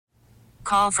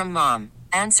Call from mom.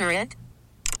 Answer it.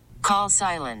 Call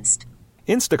silenced.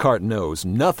 Instacart knows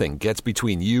nothing gets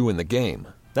between you and the game.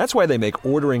 That's why they make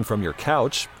ordering from your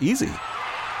couch easy.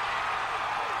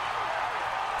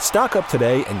 Stock up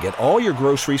today and get all your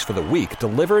groceries for the week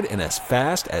delivered in as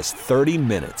fast as 30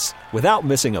 minutes without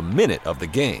missing a minute of the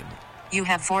game. You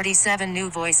have 47 new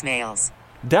voicemails.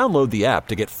 Download the app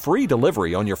to get free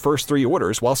delivery on your first 3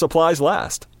 orders while supplies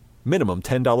last. Minimum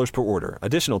 $10 per order.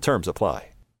 Additional terms apply.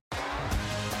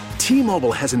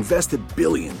 T-Mobile has invested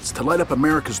billions to light up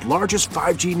America's largest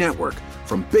 5G network,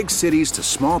 from big cities to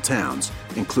small towns,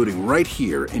 including right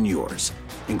here in yours.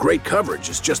 And great coverage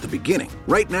is just the beginning.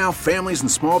 Right now, families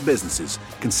and small businesses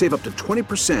can save up to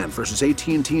 20% versus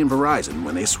AT&T and Verizon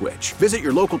when they switch. Visit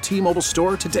your local T-Mobile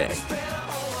store today.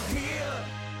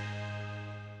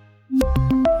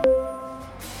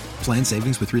 Plan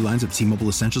savings with 3 lines of T-Mobile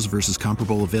Essentials versus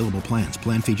comparable available plans.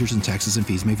 Plan features and taxes and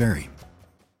fees may vary.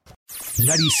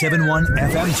 97.1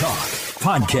 FM Talk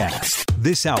Podcast.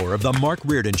 This hour of The Mark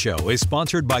Reardon Show is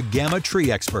sponsored by Gamma Tree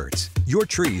Experts. Your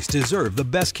trees deserve the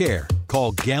best care.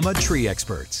 Call Gamma Tree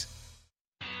Experts.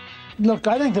 Look,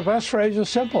 I think the best phrase is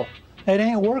simple. It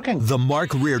ain't working. The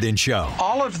Mark Reardon Show.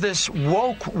 All of this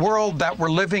woke world that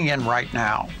we're living in right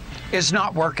now is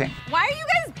not working. Why are you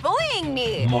guys bullying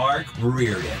me? Mark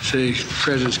Reardon. See,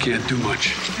 presidents can't do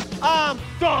much. I'm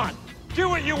done. Do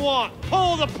what you want.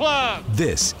 Pull the plug.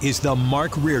 This is the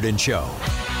Mark Reardon Show.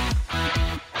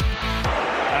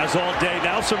 As all day,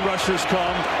 now some rushers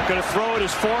come. Going to throw it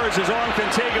as far as his arm can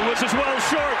take it, which is well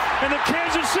short. And the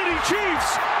Kansas City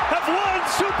Chiefs have won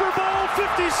Super Bowl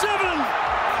 57.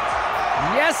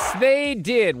 Yes, they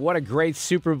did. What a great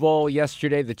Super Bowl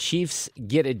yesterday. The Chiefs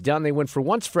get it done. They win. For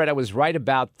once, Fred, I was right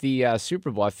about the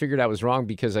Super Bowl. I figured I was wrong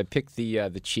because I picked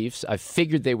the Chiefs. I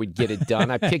figured they would get it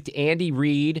done. I picked Andy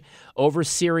Reid over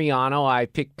Sirianni. I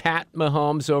picked Pat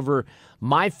Mahomes over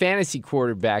my fantasy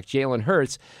quarterback, Jalen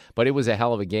Hurts. But it was a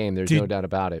hell of a game. There's no doubt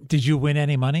about it. Did you win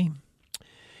any money?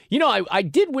 You know, I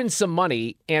did win some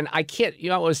money, and I can't,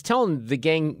 I was telling the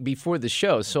gang before the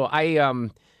show, so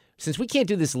since we can't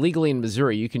do this legally in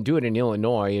Missouri, you can do it in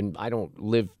Illinois, and I don't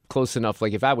live close enough.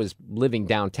 Like, if I was living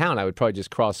downtown, I would probably just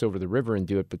cross over the river and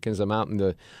do it. Because I'm out in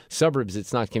the suburbs,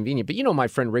 it's not convenient. But you know my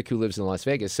friend Rick, who lives in Las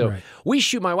Vegas. So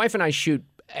right. My wife and I shoot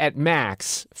at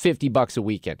max $50 a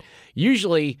weekend.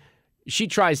 Usually she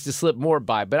tries to slip more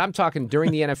by, but I'm talking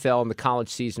during the NFL and the college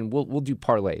season, we'll do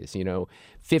parlays,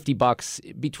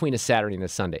 $50 between a Saturday and a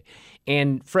Sunday.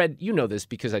 And Fred, you know this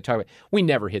because I talk about, we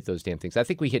never hit those damn things. I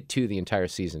think we hit 2 the entire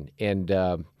season. And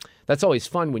that's always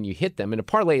fun when you hit them. And a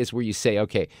parlay is where you say,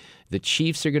 okay, the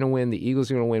Chiefs are going to win, the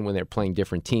Eagles are going to win when they're playing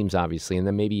different teams, obviously. And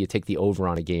then maybe you take the over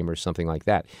on a game or something like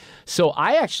that. So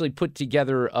I actually put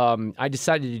together, I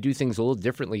decided to do things a little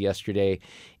differently yesterday.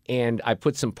 And I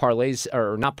put some parlays,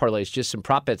 or not parlays, just some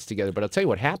prop bets together. But I'll tell you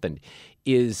what happened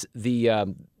is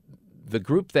the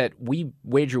group that we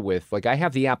wager with, like I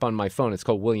have the app on my phone, it's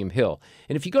called William Hill.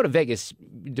 And if you go to Vegas,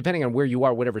 depending on where you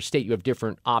are, whatever state, you have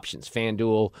different options.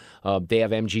 FanDuel, they have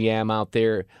MGM out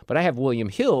there. But I have William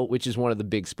Hill, which is one of the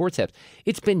big sports apps.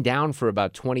 It's been down for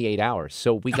about 28 hours.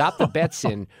 So we got the bets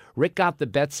in. Rick got the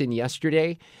bets in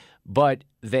yesterday, but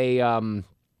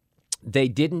they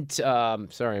didn't.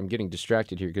 Sorry, I'm getting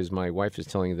distracted here because my wife is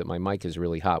telling me that my mic is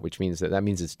really hot, which means that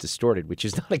means it's distorted, which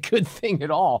is not a good thing at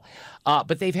all.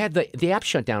 But they've had the app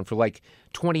shut down for like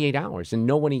 28 hours, and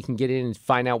no one can get in and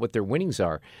find out what their winnings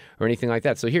are or anything like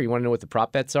that. So here, you want to know what the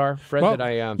prop bets are, Fred? Well,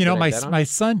 my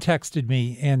son texted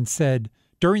me and said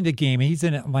during the game, he's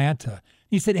in Atlanta.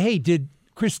 He said, "Hey, did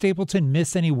Chris Stapleton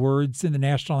miss any words in the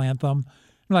national anthem?"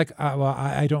 I'm like,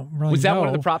 I don't really know. Was that one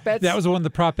of the prop bets? That was one of the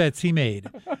prop bets he made.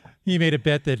 He made a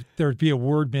bet that there would be a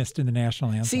word missed in the national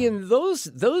anthem. See, and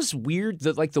those weird,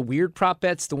 the weird prop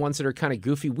bets, the ones that are kind of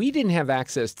goofy, we didn't have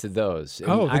access to those.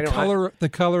 And the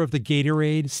color of the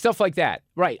Gatorade, stuff like that.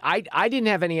 Right. I didn't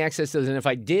have any access to those, and if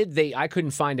I did, I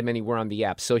couldn't find them anywhere on the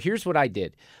app. So here's what I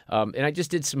did, and I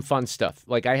just did some fun stuff.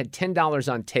 Like I had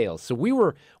 $10 on tails, so we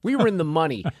were in the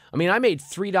money. I mean, I made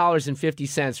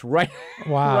 $3.50 right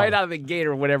out of the gate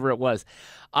or whatever it was.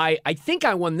 I think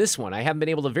I won this one. I haven't been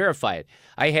able to verify it.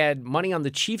 I had money on the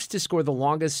Chiefs to score the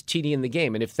longest TD in the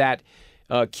game, and if that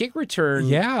kick return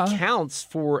counts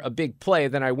for a big play,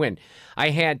 then I win. I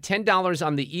had $10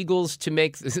 on the Eagles to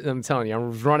make. I'm telling you,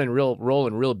 I'm rolling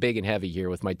real big and heavy here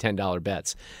with my $10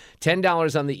 bets.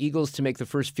 $10 on the Eagles to make the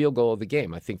first field goal of the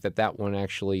game. I think that one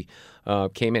actually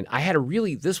came in. I had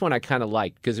this one I kind of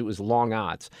liked because it was long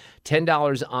odds.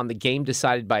 $10 on the game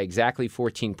decided by exactly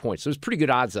 14 points. So it was pretty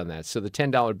good odds on that. So the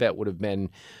 $10 bet would have been,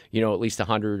 at least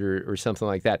 100 or something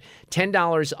like that.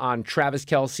 $10 on Travis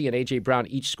Kelce and A.J. Brown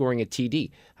each scoring a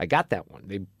TD. I got that one.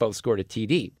 They both scored a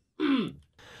TD.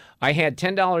 I had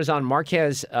 $10 on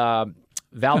Marquez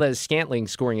Valdez-Scantling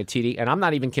scoring a TD, and I'm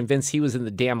not even convinced he was in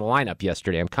the damn lineup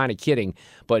yesterday. I'm kind of kidding,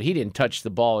 but he didn't touch the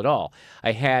ball at all.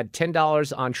 I had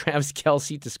 $10 on Travis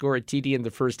Kelce to score a TD in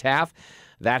the first half.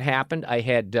 That happened. I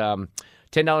had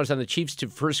 $10 on the Chiefs to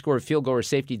first score a field goal or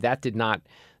safety. That did not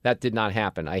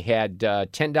happen. I had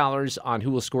 $10 on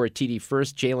who will score a TD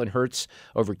first, Jalen Hurts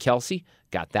over Kelce.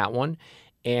 Got that one.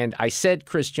 And I said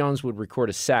Chris Jones would record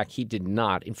a sack. He did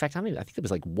not. In fact, I think there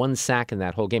was like one sack in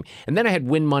that whole game. And then I had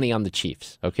win money on the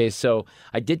Chiefs. Okay, so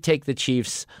I did take the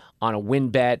Chiefs on a win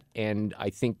bet, and I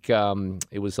think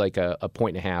it was like a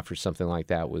 1.5 or something like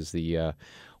that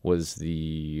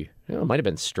it might have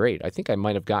been straight. I think I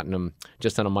might have gotten them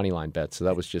just on a money line bet, so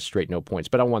that was just straight no points.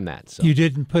 But I won that. So. You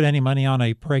didn't put any money on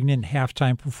a pregnant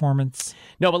halftime performance?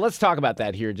 No, but let's talk about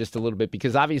that here just a little bit,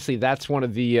 because obviously that's one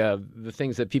of the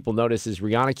things that people notice is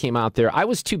Rihanna came out there. I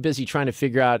was too busy trying to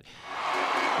figure out.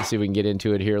 Let's see if we can get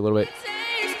into it here a little bit.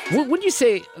 Would you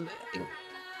say?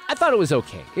 I thought it was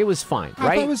okay. It was fine,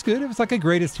 right? I thought it was good. It was like a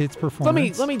greatest hits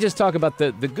performance. Let me just talk about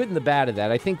the good and the bad of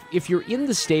that. I think if you're in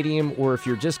the stadium or if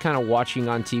you're just kind of watching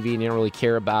on TV and you don't really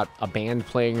care about a band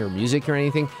playing or music or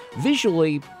anything,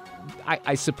 visually,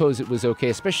 I suppose it was okay,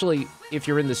 especially if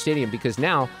you're in the stadium, because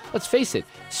now, let's face it,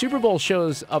 Super Bowl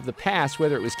shows of the past,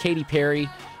 whether it was Katy Perry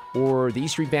or the E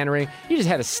Street Band, you just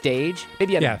had a stage.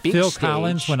 Maybe you had a big Phil stage.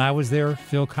 Collins, when I was there,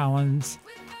 Phil Collins.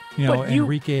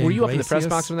 Enrique were you Iglesias. up in the press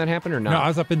box when that happened or not? No, I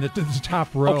was up in the top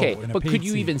row. Okay, but could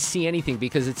you even see anything?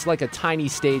 Because it's like a tiny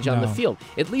stage on the field.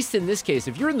 At least in this case,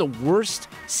 if you're in the worst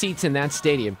seats in that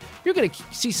stadium, you're going to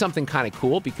see something kind of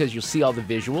cool because you'll see all the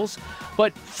visuals.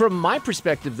 But from my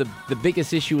perspective, the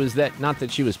biggest issue is that, not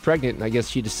that she was pregnant, and I guess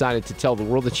she decided to tell the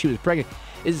world that she was pregnant,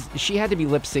 is she had to be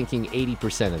lip syncing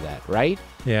 80% of that, right?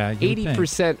 Yeah,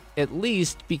 80% at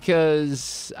least,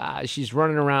 because she's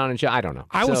running around and I don't know.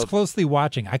 I was closely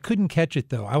watching. I couldn't catch it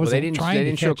though. I was trying to catch it. They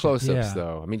didn't show close-ups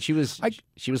though. I mean, she was lip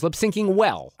syncing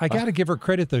well. I got to give her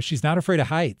credit though. She's not afraid of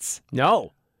heights.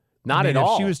 No, not at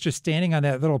all. She was just standing on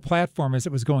that little platform as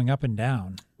it was going up and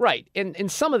down. Right,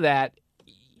 and some of that.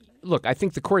 Look, I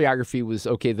think the choreography was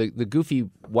okay. The goofy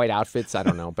white outfits, I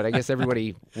don't know, but I guess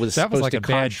everybody was supposed like to a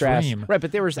bad contrast. dream. Right,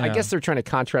 but I guess they're trying to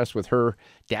contrast with her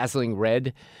dazzling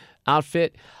red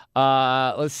outfit.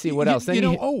 Let's see what else.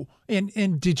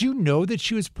 And did you know that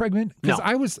she was pregnant? Because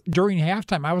I was during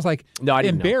halftime. I was like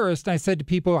embarrassed. I said to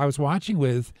people I was watching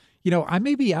with, I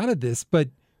may be out of this, but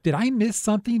did I miss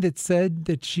something that said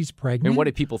that she's pregnant? And what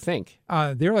did people think?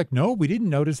 They're like, no, we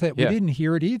didn't notice that. We didn't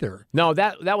hear it either. No,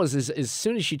 that was as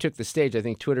soon as she took the stage, I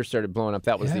think Twitter started blowing up.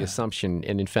 That was the assumption.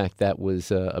 And in fact, that was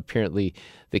apparently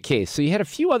the case. So you had a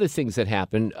few other things that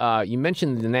happened. You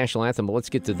mentioned the national anthem, but let's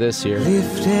get to this here.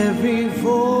 Lift every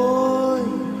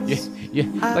voice. Yeah.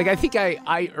 Like, I think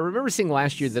I remember saying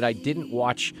last year that I didn't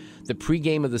watch the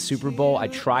pregame of the Super Bowl. I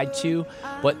tried to,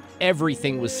 but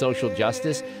everything was social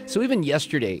justice. So even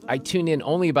yesterday, I tuned in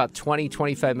only about 20,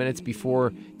 25 minutes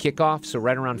before kickoff, so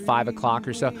right around 5 o'clock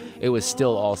or so. It was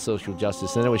still all social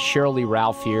justice. And it was Cheryl Lee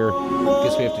Ralph here. I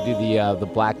guess we have to do the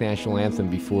Black National Anthem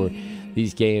before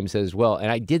these games as well. And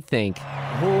I did think,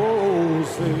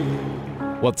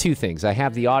 well, two things. I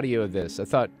have the audio of this. I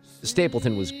thought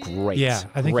Stapleton was great. Yeah,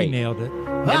 I think he nailed it.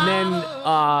 And then,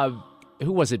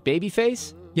 who was it,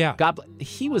 Babyface? Yeah.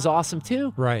 He was awesome,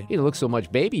 too. Right. He didn't look so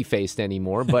much baby-faced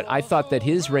anymore, but I thought that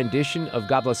his rendition of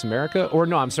God Bless America,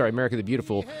 America the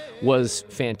Beautiful, was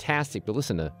fantastic. But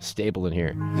listen to Stapleton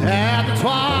here. At the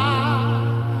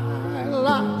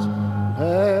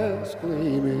twilight's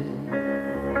gleaming.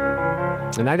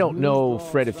 And I don't know,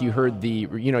 Fred, if you heard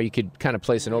you could kind of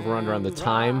place an over-under on the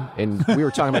time. And we were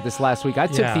talking about this last week. I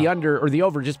took the under or the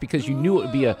over just because you knew it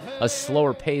would be a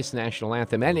slower-paced national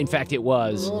anthem. And, in fact, it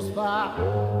was.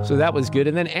 So that was good.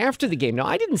 And then after the game, now,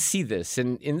 I didn't see this.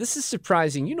 And this is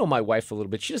surprising. You know my wife a little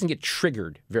bit. She doesn't get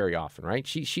triggered very often, right?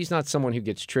 She's not someone who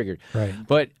gets triggered. Right.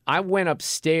 But I went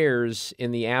upstairs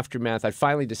in the aftermath. I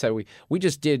finally decided we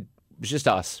just did. It was just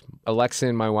us, Alexa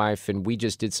and my wife, and we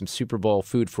just did some Super Bowl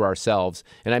food for ourselves.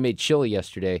 And I made chili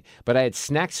yesterday, but I had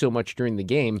snacked so much during the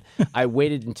game, I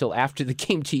waited until after the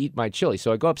game to eat my chili.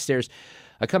 So I go upstairs,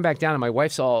 I come back down, and my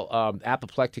wife's all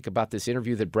apoplectic about this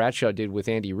interview that Bradshaw did with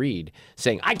Andy Reid,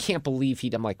 saying, I can't believe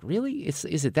I'm like, really? Is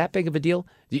it that big of a deal?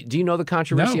 Do you know the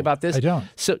controversy about this? I don't.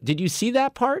 So did you see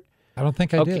that part? I don't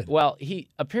think I did. Well, he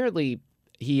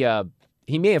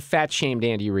may have fat shamed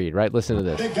Andy Reid, right? Listen to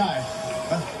this. Big guy.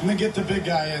 Let me get the big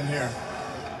guy in here.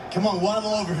 Come on,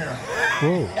 waddle over here.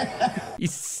 Whoa.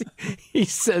 He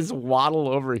says waddle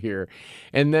over here.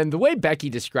 And then the way Becky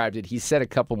described it, he said a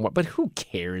couple more. But who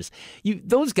cares?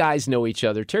 Those guys know each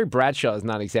other. Terry Bradshaw is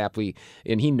not exactly,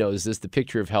 and he knows this, the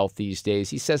picture of health these days.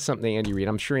 He says something to Andy Reid.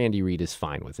 I'm sure Andy Reid is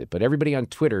fine with it. But everybody on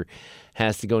Twitter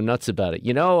has to go nuts about it.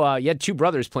 You had two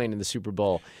brothers playing in the Super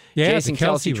Bowl. Yeah, Jason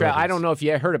Kelce. I don't know if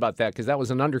you heard about that because that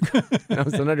was an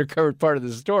undercovered part of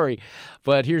the story.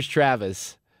 But here's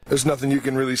Travis. There's nothing you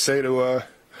can really say to a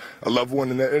loved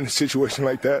one in a situation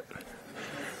like that.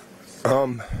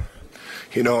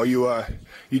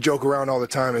 You joke around all the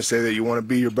time and say that you want to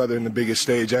be your brother in the biggest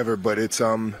stage ever, but it's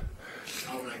a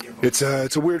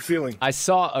weird feeling. I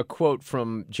saw a quote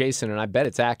from Jason, and I bet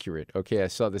it's accurate. Okay, I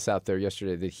saw this out there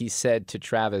yesterday that he said to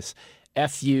Travis,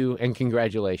 F you and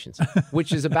congratulations,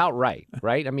 which is about right?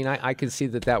 I mean, I could see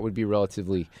that would be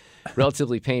relatively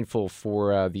painful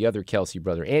for the other Kelce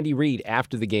brother. Andy Reid,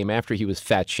 after the game, after he was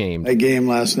fat shamed. That game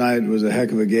last night was a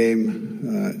heck of a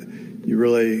game.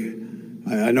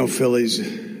 I know Philly's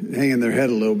hanging their head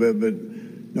a little bit, but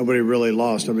nobody really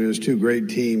lost. I mean, it was two great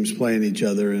teams playing each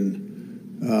other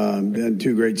and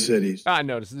two great cities. I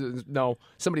noticed. No,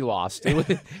 somebody lost.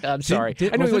 I'm sorry.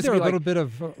 I know was there a little bit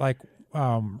of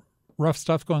rough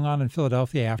stuff going on in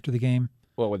Philadelphia after the game?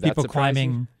 Well, would that people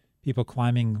climbing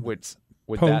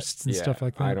posts and stuff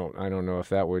like that. I don't know if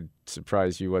that would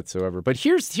surprise you whatsoever. But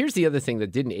here's the other thing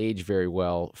that didn't age very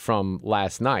well from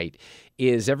last night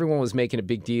is everyone was making a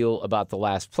big deal about the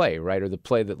last play, right? Or the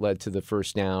play that led to the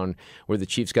first down where the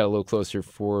Chiefs got a little closer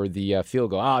for the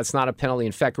field goal. It's not a penalty.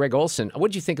 In fact, Greg Olsen,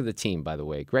 what did you think of the team, by the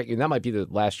way? Greg, that might be the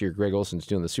last year Greg Olsen's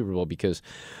doing the Super Bowl because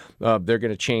they're going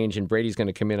to change and Brady's going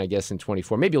to come in, I guess, in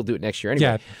 24. Maybe he'll do it next year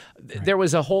anyway. Yeah. There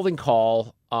was a holding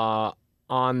call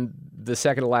on the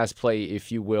second to last play,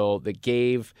 if you will, that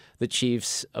gave the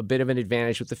Chiefs a bit of an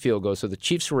advantage with the field goal. So the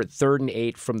Chiefs were at 3rd and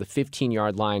 8 from the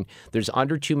 15-yard line. There's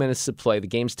under 2 minutes to play. The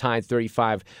game's tied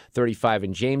 35-35,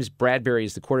 and James Bradberry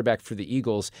is the quarterback for the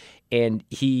Eagles, and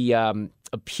he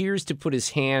appears to put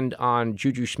his hand on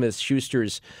Juju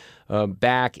Smith-Schuster's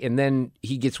back, and then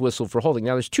he gets whistled for holding.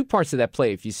 Now, there's two parts of that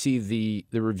play if you see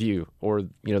the review or the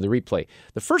replay.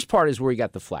 The first part is where he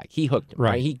got the flag. He hooked him.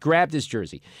 Right? He grabbed his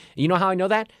jersey. You know how I know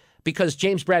that? Because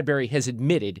James Bradberry has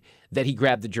admitted that he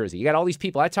grabbed the jersey. You got all these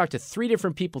people. I talked to 3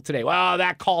 different people today. Well,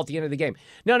 that call at the end of the game.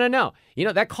 No.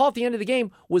 That call at the end of the game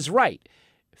was right.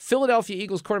 Philadelphia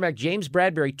Eagles quarterback James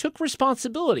Bradberry took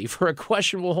responsibility for a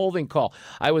questionable holding call.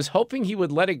 I was hoping he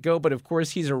would let it go, but of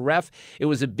course he's a ref. It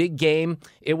was a big game.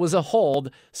 It was a hold,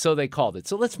 so they called it.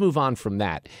 So let's move on from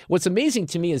that. What's amazing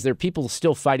to me is there are people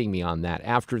still fighting me on that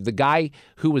after the guy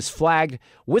who was flagged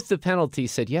with the penalty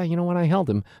said, yeah, you know what, I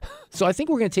held him. So I think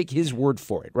we're going to take his word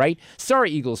for it, right? Sorry,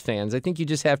 Eagles fans. I think you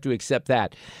just have to accept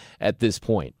that at this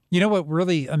point. You know what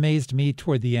really amazed me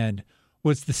toward the end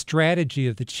was the strategy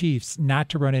of the Chiefs not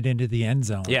to run it into the end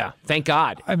zone. Yeah, thank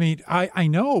God. I mean, I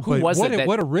know, but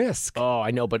what a risk. Oh,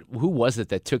 I know, but who was it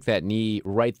that took that knee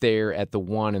right there at the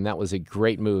 1, and that was a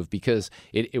great move because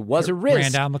it was a risk.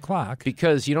 Ran down the clock.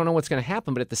 Because you don't know what's going to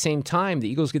happen, but at the same time, the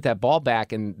Eagles get that ball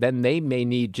back, and then they may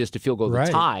need just a field goal to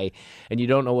tie, and you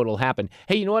don't know what will happen.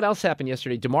 Hey, you know what else happened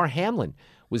yesterday? Damar Hamlin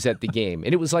was at the game.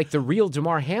 And it was like the real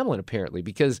Damar Hamlin, apparently,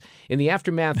 because in the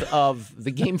aftermath of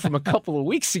the game from a couple of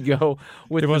weeks ago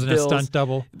with the Bills. It wasn't a stunt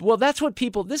double. Well, that's what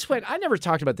people, I never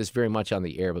talked about this very much on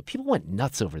the air, but people went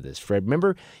nuts over this, Fred.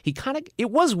 Remember, it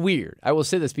was weird. I will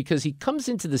say this because he comes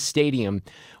into the stadium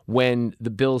when the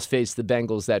Bills faced the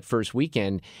Bengals that first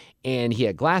weekend, and he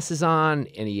had glasses on,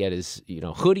 and he had his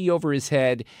hoodie over his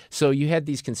head. So you had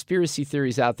these conspiracy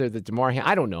theories out there that Damar,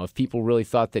 I don't know if people really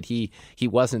thought that he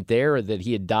wasn't there or that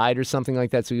he had died or something like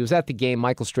that. So he was at the game.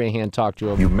 Michael Strahan talked to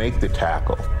him. You make the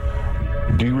tackle.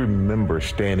 Do you remember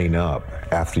standing up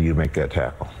after you make that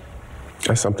tackle?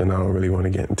 That's something I don't really want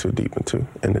to get into deep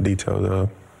in the details of.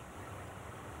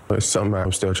 It's something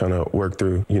I'm still trying to work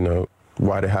through,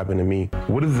 why it happened to me.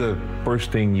 What is the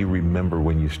first thing you remember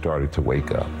when you started to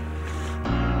wake up?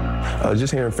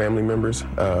 Just hearing family members,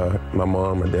 my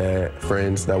mom, my dad,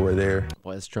 friends that were there.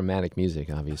 Well, it's dramatic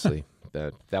music, obviously.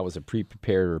 that was a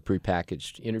pre-prepared or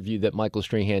pre-packaged interview that Michael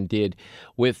Strahan did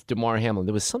with Damar Hamlin.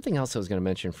 There was something else I was going to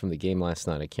mention from the game last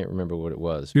night. I can't remember what it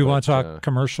was. Do you want to talk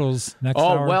commercials next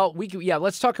hour? Oh, well,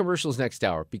 let's talk commercials next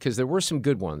hour because there were some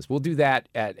good ones. We'll do that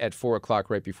at 4 o'clock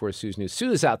right before Sue's news.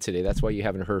 Sue is out today. That's why you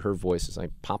haven't heard her voice as I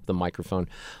pop the microphone.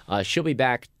 She'll be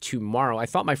back tomorrow. I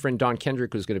thought my friend Dawn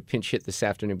Kendrick was going to pinch hit this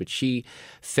afternoon, but she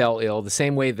fell ill the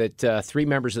same way that 3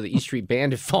 members of the E Street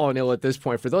Band have fallen ill at this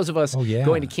point. For those of us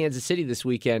going to Kansas City this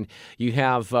weekend, you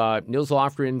have Nils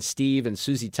Lofgren, Steve, and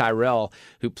Susie Tyrell,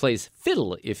 who plays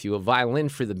fiddle, a violin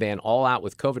for the band, all out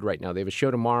with COVID right now. They have a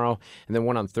show tomorrow and then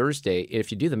one on Thursday.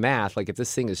 If you do the math, like if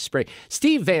this thing is sprayed,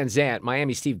 Steve Van Zandt,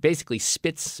 Miami Steve, basically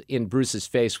spits in Bruce's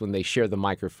face when they share the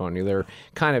microphone. They're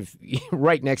kind of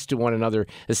right next to one another,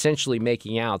 essentially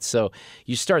making out. So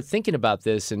you start thinking about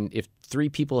this, and if 3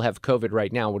 people have COVID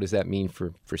right now, what does that mean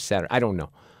for Saturday? I don't know.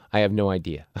 I have no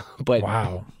idea. But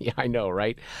wow. Yeah, I know,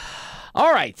 right?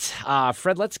 All right,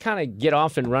 Fred, let's kind of get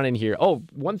off and running here. Oh,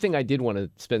 one thing I did want to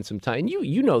spend some time, and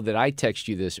you know that I texted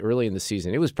you this early in the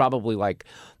season. It was probably like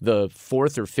the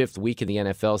 4th or 5th week of the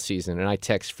NFL season, and I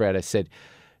text Fred. I said,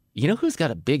 you know who's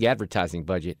got a big advertising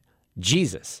budget?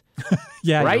 Jesus.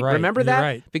 Yeah, right? You're right. Remember that? You're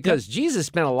right. Because Jesus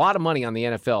spent a lot of money on the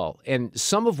NFL, and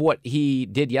some of what he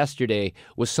did yesterday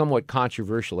was somewhat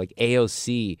controversial, like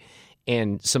AOC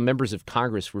and some members of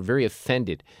Congress were very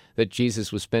offended that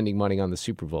Jesus was spending money on the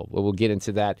Super Bowl. Well, we'll get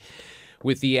into that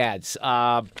with the ads.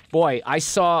 Boy, I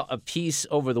saw a piece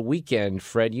over the weekend,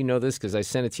 Fred. You know this because I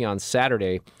sent it to you on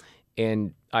Saturday,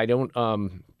 and I don't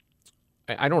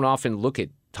often look at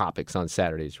topics on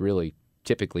Saturdays, really,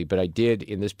 typically, but I did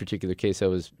in this particular case. I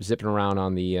was zipping around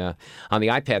on the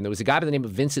iPad, and there was a guy by the name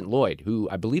of Vincent Lloyd, who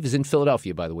I believe is in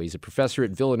Philadelphia, by the way. He's a professor at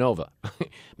Villanova.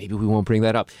 Maybe we won't bring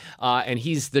that up. And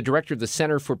he's the director of the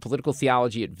Center for Political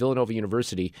Theology at Villanova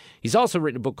University. He's also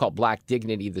written a book called Black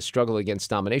Dignity, The Struggle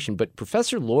Against Domination. But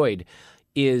Professor Lloyd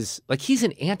is, like, he's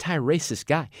an anti-racist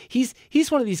guy. He's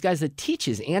one of these guys that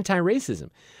teaches anti-racism.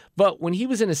 But when he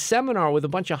was in a seminar with a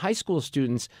bunch of high school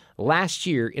students last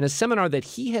year, in a seminar that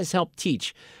he has helped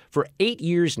teach for 8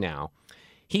 years now,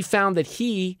 he found that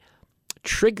he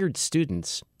triggered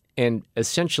students, and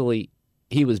essentially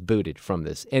he was booted from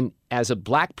this. And as a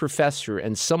black professor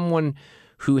and someone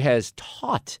who has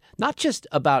taught not just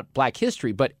about black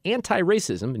history, but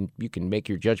anti-racism, and you can make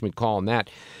your judgment call on that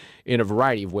in a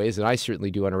variety of ways, and I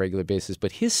certainly do on a regular basis,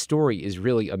 but his story is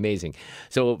really amazing.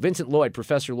 So Vincent Lloyd,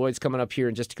 Professor Lloyd's coming up here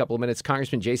in just a couple of minutes.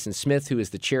 Congressman Jason Smith, who is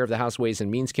the chair of the House Ways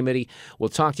and Means Committee, we'll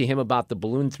talk to him about the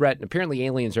balloon threat, and apparently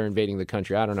aliens are invading the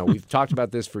country. I don't know. We've talked about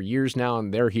this for years now,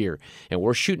 and they're here, and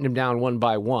we're shooting them down one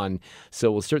by one,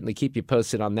 so we'll certainly keep you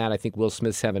posted on that. I think Will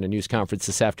Smith's having a news conference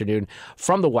this afternoon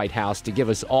from the White House to give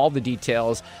us all the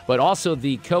details, but also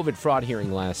the COVID fraud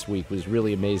hearing last week was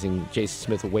really amazing. Jason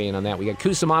Smith will weigh in on that. We got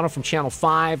Cusimano from Channel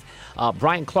 5,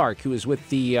 Brian Clark, who is with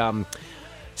the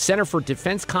Center for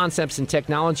Defense Concepts and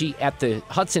Technology at the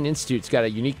Hudson Institute's got a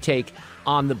unique take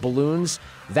on the balloons.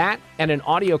 That and an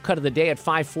audio cut of the day at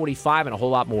 5:45 and a whole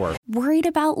lot more. Worried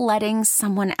about letting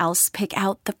someone else pick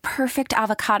out the perfect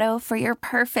avocado for your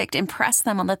perfect impress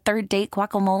them on the third date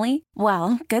guacamole?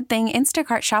 Well, good thing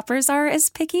Instacart shoppers are as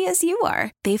picky as you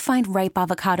are. They find ripe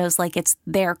avocados like it's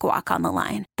their guac on the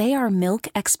line. They are milk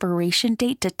expiration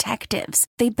date detectives.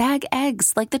 They bag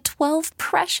eggs like the 12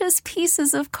 precious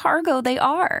pieces of cargo they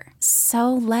are.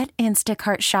 So let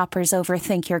Instacart shoppers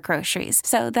overthink your groceries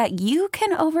so that you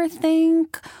can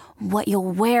overthink what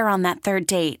you'll wear on that third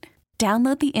date.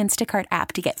 Download the Instacart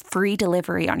app to get free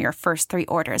delivery on your first 3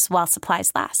 orders while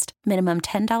supplies last. Minimum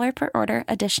 $10 per order.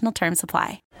 Additional terms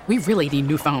apply. We really need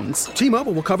new phones.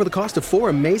 T-Mobile will cover the cost of 4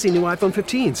 amazing new iPhone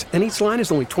 15s, and each line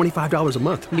is only $25 a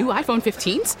month. New iPhone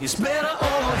 15s? It's better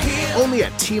over here. Only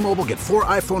at T-Mobile, get 4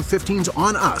 iPhone 15s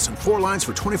on us and 4 lines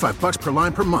for $25 per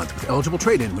line per month with eligible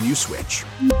trade-in when you switch.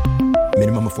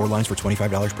 Minimum of 4 lines for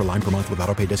 $25 per line per month with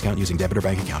autopay discount using debit or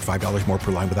bank account. $5 more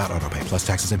per line without autopay, plus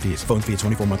taxes and fees. Phone fee at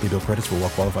 24 monthly bill credits for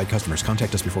well-qualified customers.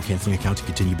 Contact us before canceling account to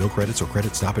continue bill credits or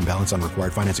credit stop and balance on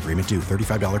required finance agreement due.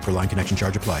 $35 per line connection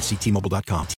charge applies. See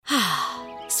T-Mobile.com.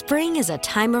 Spring is a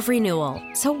time of renewal,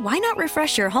 so why not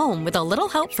refresh your home with a little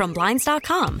help from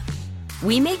Blinds.com?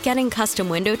 We make getting custom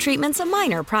window treatments a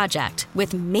minor project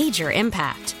with major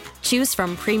impact. Choose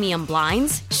from premium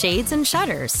blinds, shades, and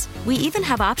shutters. We even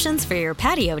have options for your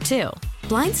patio, too.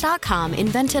 Blinds.com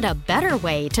invented a better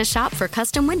way to shop for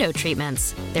custom window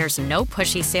treatments. There's no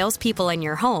pushy salespeople in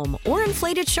your home or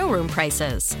inflated showroom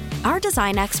prices. Our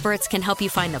design experts can help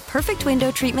you find the perfect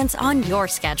window treatments on your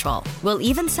schedule. We'll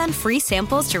even send free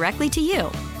samples directly to you.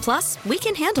 Plus, we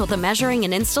can handle the measuring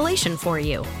and installation for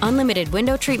you. Unlimited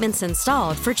window treatments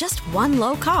installed for just one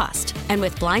low cost. And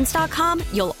with Blinds.com,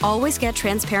 you'll always get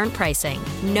transparent pricing.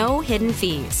 No hidden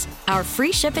fees. Our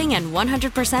free shipping and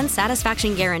 100%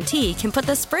 satisfaction guarantee can put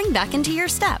the spring back into your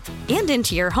step and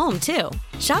into your home, too.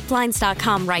 Shop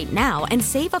Blinds.com right now and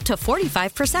save up to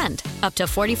 45%. Up to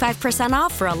 45%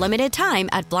 off for a limited time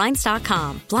at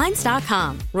Blinds.com.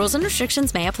 Blinds.com. Rules and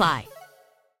restrictions may apply.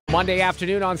 Monday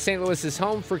afternoon on St. Louis's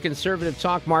home for Conservative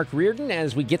Talk, Mark Reardon.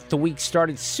 As we get the week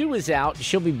started, Sue is out.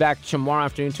 She'll be back tomorrow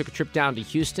afternoon. Took a trip down to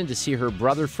Houston to see her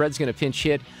brother. Fred's going to pinch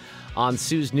hit on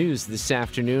Sue's News this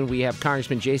afternoon. We have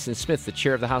Congressman Jason Smith, the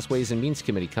chair of the House Ways and Means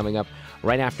Committee, coming up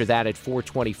right after that at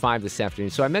 4:25 this afternoon.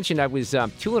 So I mentioned I was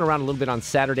tooling around a little bit on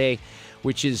Saturday,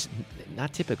 which is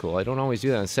not typical. I don't always do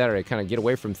that on Saturday. I kind of get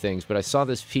away from things. But I saw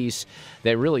this piece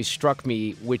that really struck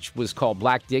me, which was called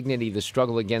Black Dignity, The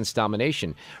Struggle Against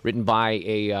Domination, written by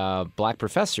a black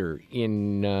professor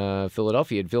in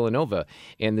Philadelphia at Villanova.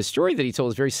 And the story that he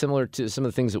told is very similar to some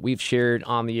of the things that we've shared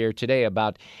on the air today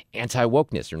about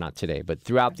anti-wokeness, or not today, but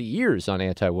throughout the years on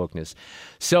anti-wokeness.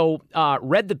 So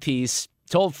read the piece.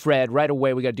 Told Fred right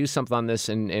away we got to do something on this,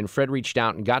 and Fred reached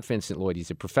out and got Vincent Lloyd.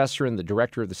 He's a professor and the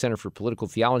director of the Center for Political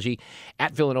Theology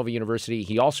at Villanova University.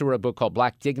 He also wrote a book called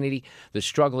Black Dignity, The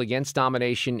Struggle Against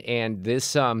Domination, and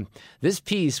this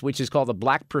piece, which is called The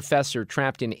Black Professor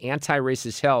Trapped in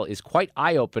Anti-Racist Hell, is quite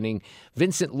eye-opening.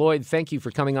 Vincent Lloyd, thank you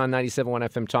for coming on 97.1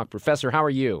 FM Talk. Professor, how are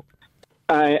you?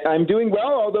 I'm doing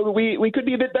well, although we could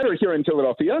be a bit better here in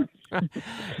Philadelphia.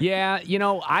 Yeah,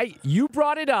 you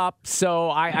brought it up, so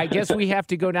I guess we have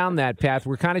to go down that path.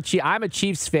 We're kind of I'm a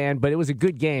Chiefs fan, but it was a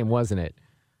good game, wasn't it?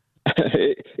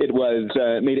 It was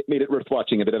made it worth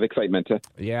watching. A bit of excitement.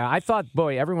 Yeah, I thought,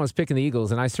 boy, everyone was picking the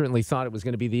Eagles, and I certainly thought it was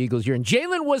going to be the Eagles year. And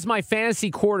Jalen was my fantasy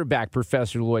quarterback,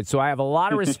 Professor Lloyd, so I have a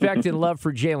lot of respect and love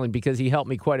for Jalen because he helped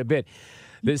me quite a bit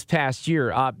this past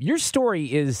year. Your story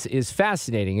is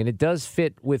fascinating, and it does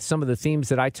fit with some of the themes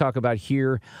that I talk about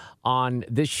here on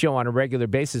this show on a regular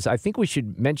basis. I think we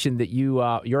should mention that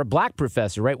you're a black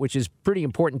professor, right, which is pretty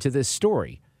important to this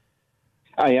story.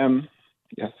 I am.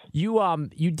 Yes.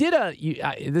 You did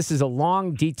this is a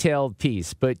long, detailed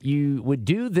piece, but you would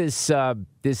do this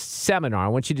this seminar. I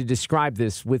want you to describe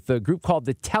this with a group called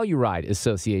the Telluride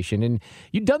Association, and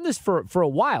you'd done this for a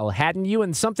while, hadn't you?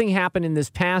 And something happened in this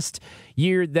past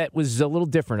year that was a little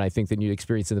different, I think, than you'd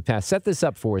experienced in the past. Set this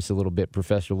up for us a little bit,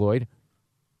 Professor Lloyd.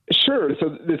 Sure.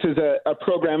 So this is a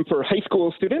program for high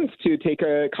school students to take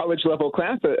a college-level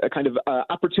class, a kind of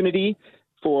opportunity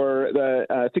for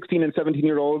the 16 and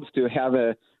 17-year-olds to have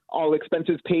a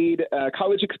all-expenses-paid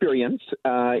college experience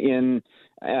in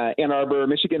Ann Arbor,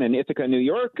 Michigan, and Ithaca, New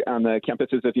York, on the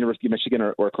campuses of University of Michigan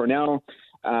or Cornell,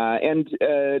 and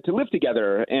to live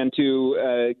together and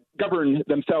to govern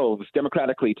themselves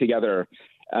democratically together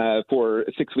for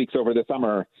 6 weeks over the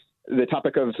summer. The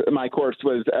topic of my course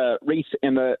was race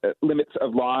and the limits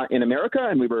of law in America,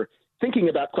 and we were thinking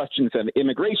about questions of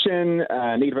immigration,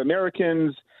 Native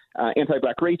Americans,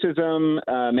 anti-black racism,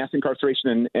 mass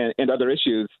incarceration, and other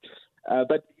issues.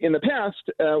 But in the past,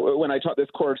 when I taught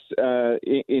this course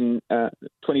in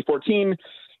 2014,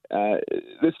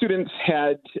 the students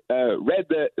had read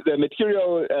the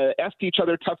material, asked each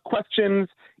other tough questions,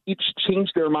 each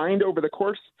changed their mind over the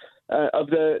course of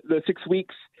the 6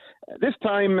 weeks. This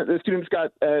time, the students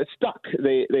got stuck.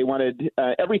 They wanted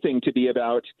everything to be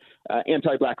about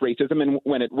anti-black racism, and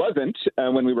when it wasn't,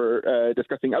 when we were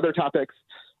discussing other topics,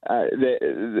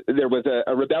 there was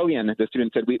a rebellion. The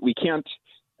students said, we can't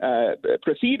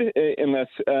proceed unless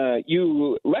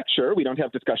you lecture. We don't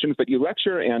have discussions, but you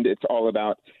lecture, and it's all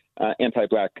about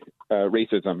anti-black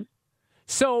racism.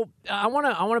 So I want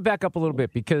to back up a little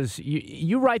bit because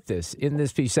you write this in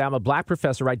this piece. I'm a black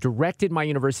professor. I directed my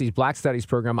university's Black Studies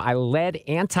program. I led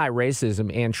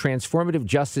anti-racism and transformative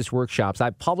justice workshops.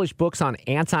 I published books on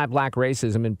anti-black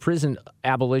racism and prison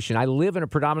abolition. I live in a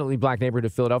predominantly black neighborhood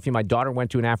of Philadelphia. My daughter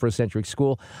went to an Afrocentric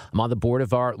school. I'm on the board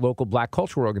of our local black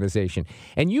cultural organization.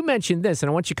 And you mentioned this, and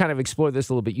I want you to kind of explore this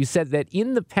a little bit. You said that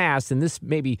in the past, and this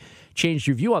maybe changed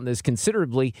your view on this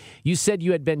considerably, you said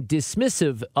you had been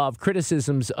dismissive of criticisms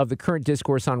of the current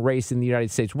discourse on race in the United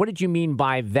States. What did you mean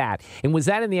by that? And was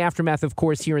that in the aftermath, of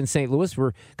course, here in St. Louis?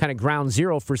 We're kind of ground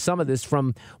zero for some of this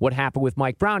from what happened with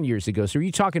Mike Brown years ago. So are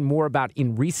you talking more about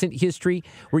in recent history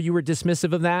where you were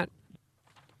dismissive of that?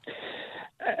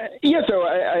 Yeah, so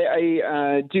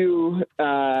I do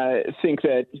think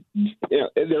that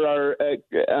there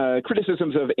are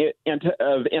criticisms of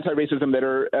anti-racism that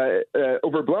are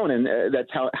overblown, and that's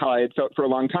how I had felt for a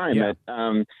long time. Yeah.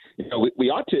 That we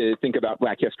ought to think about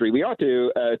Black history. We ought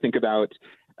to think about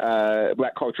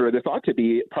Black culture. This ought to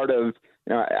be part of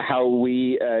how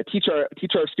we teach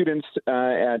our students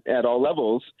at all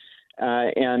levels.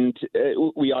 And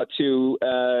we ought to,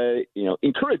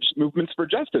 encourage movements for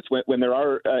justice when there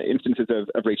are instances of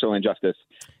racial injustice.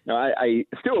 Now, I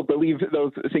still believe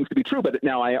those things to be true, but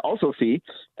now I also see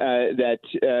that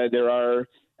there are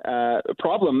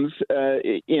problems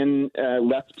in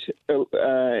left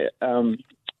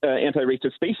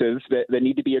anti-racist spaces that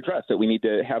need to be addressed, that we need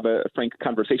to have a frank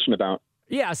conversation about.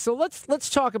 Yeah, so let's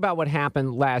talk about what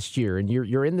happened last year. And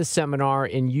you're in the seminar,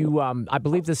 and you I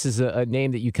believe this is a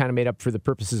name that you kind of made up for the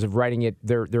purposes of writing it.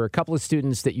 There are a couple of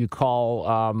students that you call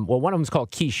one of them is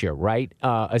called Keisha, right?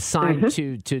 Assigned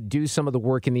to do some of the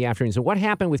work in the afternoons. And what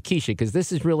happened with Keisha? Because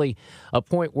this is really a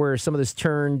point where some of this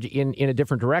turned in a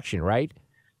different direction, right?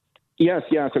 Yes,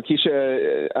 yeah. So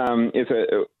Keisha is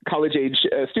a college-age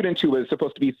student who was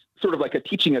supposed to be sort of like a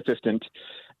teaching assistant,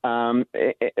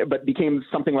 but became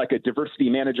something like a diversity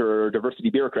manager or diversity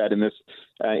bureaucrat in this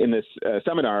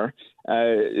seminar.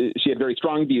 She had very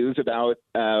strong views about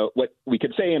what we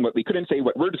could say and what we couldn't say,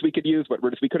 what words we could use, what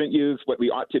words we couldn't use, what we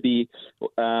ought to be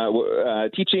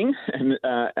teaching. And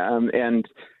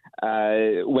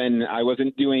when I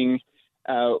wasn't doing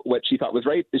what she thought was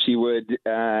right, she would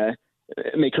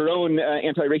make her own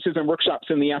anti-racism workshops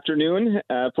in the afternoon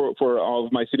for all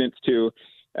of my students to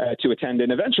attend.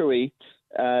 And eventually,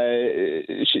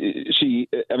 the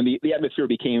atmosphere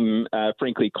became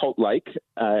frankly cult-like,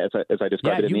 as I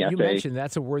described it in the essay. You mentioned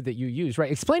that's a word that you use,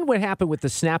 right? Explain what happened with the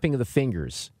snapping of the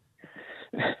fingers.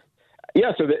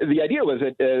 Yeah, so the idea was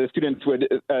that students would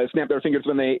snap their fingers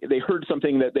when they heard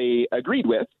something that they agreed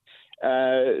with,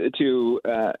 to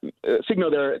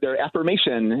signal their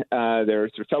affirmation, their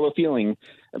sort of fellow feeling.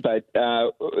 But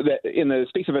that in the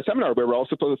space of a seminar where we're all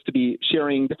supposed to be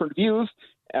sharing different views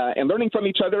and learning from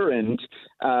each other and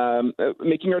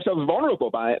making ourselves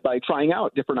vulnerable by trying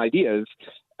out different ideas,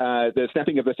 the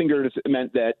snapping of the fingers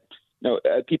meant that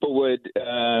people would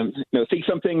say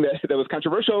something that was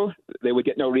controversial, they would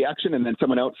get no reaction, and then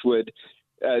someone else would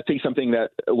say something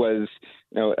that was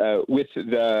with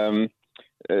the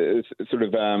sort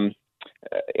of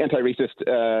anti-racist,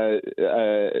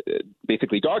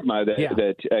 basically dogma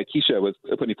that Keisha was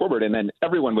putting forward, and then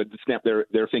everyone would snap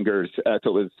their fingers,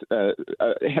 so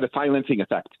it had a silencing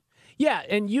effect. Yeah,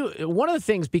 and one of the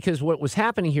things, because what was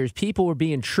happening here is people were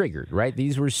being triggered, right?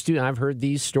 These were students. I've heard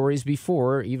these stories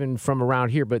before, even from around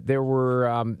here, but there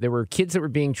were kids that were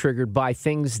being triggered by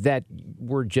things that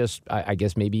were just, I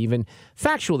guess, maybe even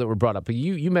factual that were brought up. But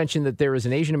you mentioned that there was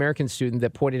an Asian American student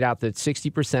that pointed out that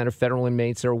 60% of federal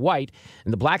inmates are white,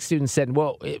 and the black student said,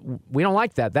 "Well, we don't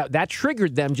like that." That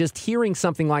triggered them just hearing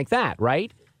something like that,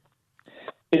 right?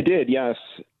 It did, yes.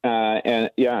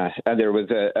 And there was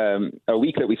a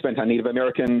week that we spent on Native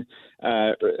American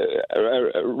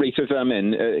racism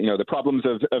and the problems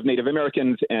of Native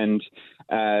Americans, and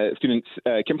students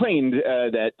complained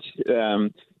that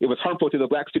it was harmful to the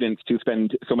black students to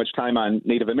spend so much time on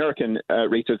Native American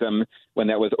racism when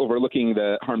that was overlooking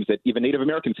the harms that even Native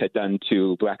Americans had done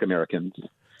to black Americans.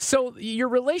 So your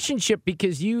relationship,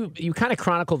 because you kind of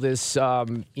chronicle this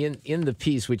in the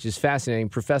piece, which is fascinating.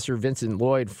 Professor Vincent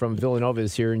Lloyd from Villanova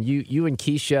is here, and you and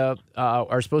Keisha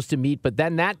are supposed to meet, but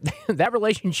then that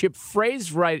relationship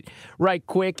frays right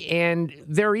quick, and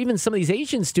there are even some of these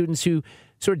Asian students who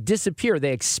sort of disappear.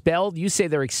 They expelled. You say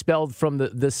they're expelled from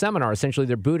the seminar. Essentially,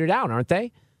 they're booted out, aren't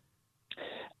they?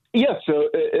 Yes, so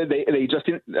they just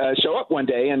didn't show up one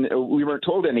day, and we weren't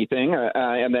told anything.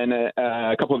 And then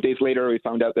a couple of days later, we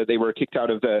found out that they were kicked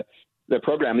out of the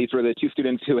program. These were the two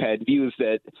students who had views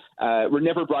that were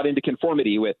never brought into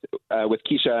conformity with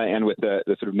Keisha and with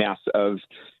the sort of mass of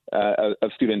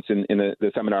students in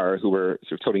the seminar who were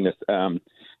sort of toting this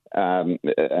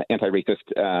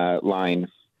anti-racist line.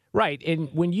 Right. And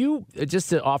when you, just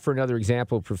to offer another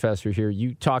example, Professor, here,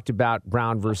 you talked about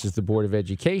Brown versus the Board of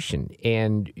Education,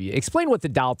 and explain what the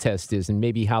Dahl test is and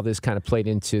maybe how this kind of played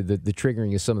into the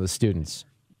triggering of some of the students.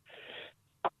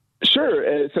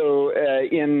 Sure. So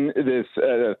in this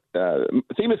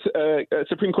famous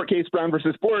Supreme Court case, Brown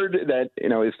versus Board, that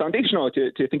is foundational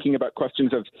to thinking about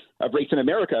questions of race in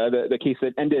America, the case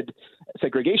that ended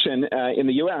segregation in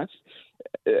the U.S.,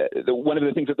 one of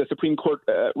the things that the Supreme Court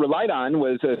relied on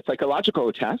was a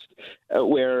psychological test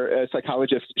where a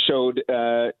psychologist showed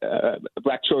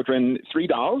black children 3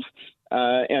 dolls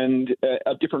and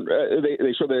of different.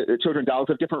 They showed the children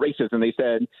dolls of different races, and they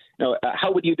said,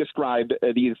 how would you describe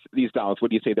these dolls?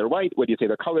 Would you say they're white? Would you say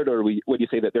they're colored? Or would you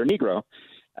say that they're Negro?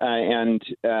 And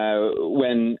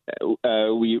when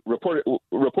we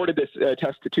reported this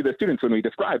test to the students, when we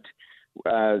described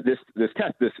this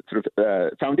test, this sort of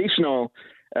foundational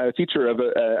feature of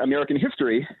American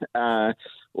history,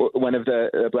 when one of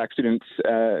the black students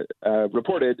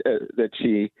reported that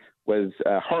she was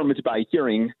harmed by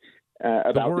hearing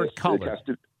about the word this color. test.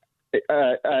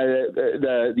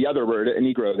 The other word, a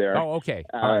Negro there. Oh, okay.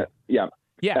 Yeah.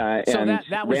 Yeah, so and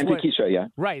that was ran what, to Keisha, yeah.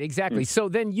 Right, exactly. So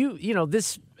then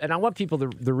this, and I want people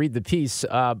to read the piece,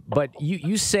 but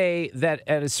you say that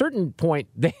at a certain point,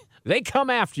 they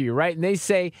come after you, right? And they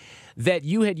say that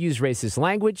you had used racist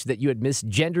language, that you had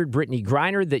misgendered Brittany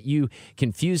Griner, that you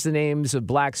confused the names of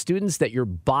black students, that your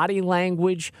body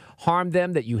language harmed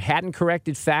them, that you hadn't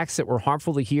corrected facts that were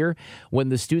harmful to hear when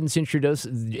the students introduce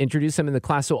them in the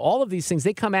class. So all of these things,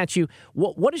 they come at you.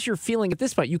 What is your feeling at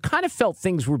this point? You kind of felt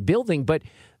things were building, but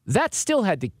that still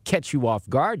had to catch you off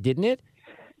guard, didn't it?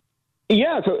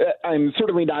 Yeah, so I'm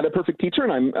certainly not a perfect teacher,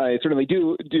 and I certainly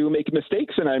do make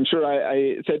mistakes, and I'm sure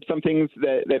I said some things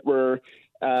that were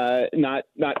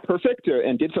not perfect,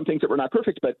 and did some things that were not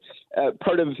perfect. But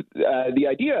part of the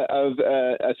idea of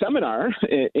a seminar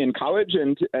in college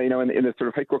and in this sort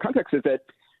of high school context is that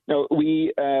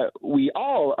we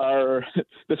all are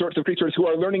the sorts of creatures who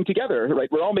are learning together, right?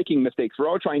 We're all making mistakes. We're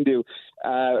all trying to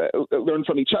learn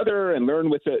from each other and learn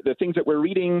with the things that we're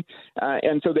reading,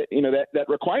 and so that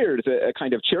requires a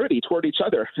kind of charity toward each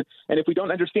other. And if we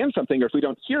don't understand something, or if we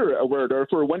don't hear a word, or if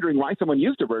we're wondering why someone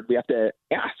used a word, we have to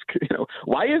ask,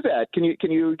 why is that?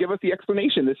 Can you give us the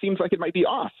explanation? This seems like it might be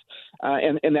off,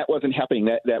 and that wasn't happening.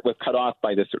 That was cut off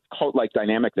by this sort of cult-like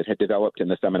dynamic that had developed in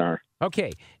the seminar.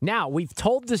 Okay, now we've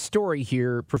told the story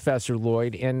here, Professor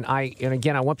Lloyd, and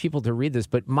again, I want people to read this,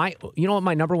 but what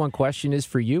my number one question is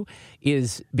for you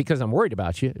is, because I'm worried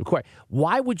about you,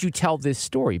 why would you tell this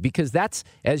story? Because that's,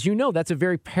 as you know, that's a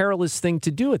very perilous thing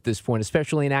to do at this point,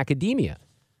 especially in academia.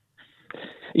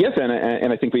 Yes,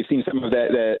 and I think we've seen some of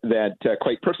that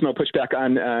quite personal pushback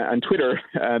on Twitter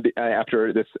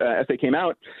after this essay came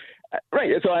out.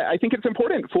 Right. So I think it's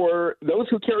important for those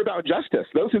who care about justice,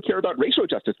 those who care about racial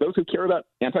justice, those who care about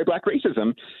anti-black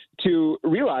racism, to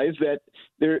realize that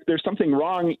there's something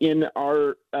wrong in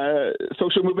our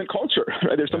social movement culture.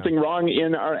 Right? There's something wrong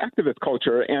in our activist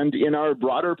culture and in our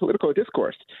broader political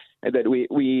discourse, that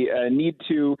we need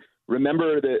to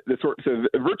remember the sorts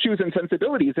of virtues and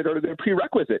sensibilities that are the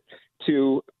prerequisite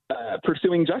to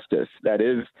pursuing justice. That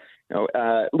is,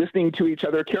 listening to each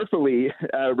other carefully,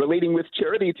 relating with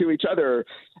charity to each other,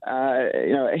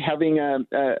 having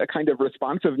a kind of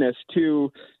responsiveness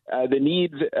to the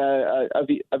needs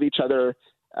of each other,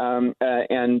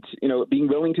 and being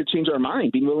willing to change our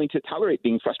mind, being willing to tolerate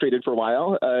being frustrated for a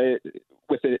while,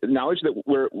 with the knowledge that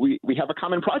we have a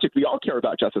common project. We all care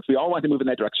about justice. We all want to move in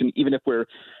that direction, even if we're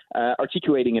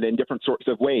articulating it in different sorts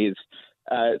of ways.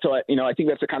 So I think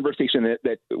that's a conversation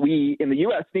that we in the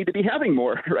U.S. need to be having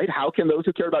more, right? How can those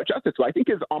who care about justice, who I think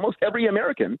is almost every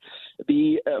American,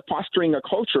 be fostering a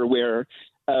culture where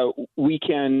we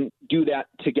can do that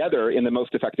together in the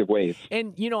most effective ways?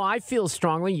 And, I feel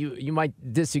strongly, you might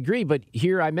disagree, but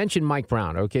here I mentioned Mike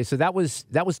Brown. Okay, so that was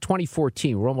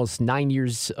 2014. We're almost 9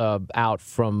 years out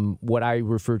from what I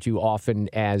refer to often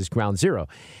as ground zero.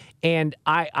 And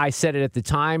I said it at the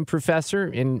time, Professor,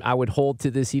 and I would hold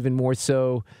to this even more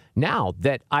so now,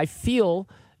 that I feel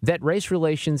that race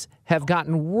relations have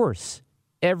gotten worse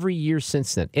every year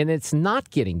since then, and it's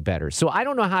not getting better. So I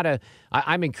don't know how to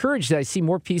I'm encouraged that I see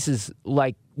more pieces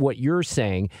like what you're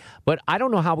saying, but I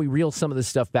don't know how we reel some of this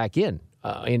stuff back in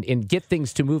and get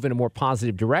things to move in a more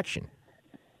positive direction.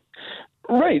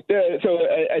 Right. So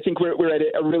I think we're at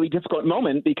a really difficult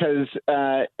moment because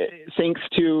thanks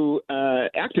to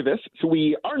activists,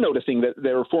 we are noticing that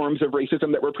there are forms of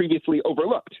racism that were previously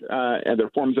overlooked, and there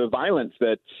are forms of violence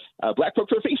that black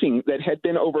folks are facing that had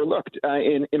been overlooked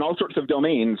in all sorts of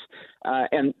domains.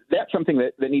 And that's something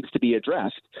that needs to be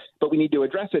addressed. But we need to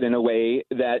address it in a way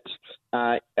that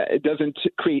it doesn't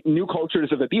create new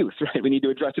cultures of abuse, right? We need to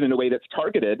address it in a way that's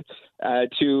targeted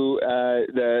to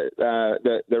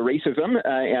the racism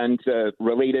and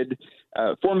related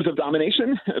forms of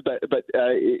domination, but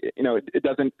it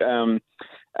doesn't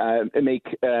make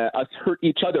us hurt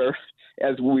each other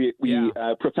as we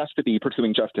profess to be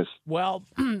pursuing justice. Well,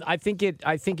 I think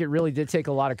it really did take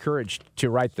a lot of courage to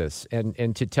write this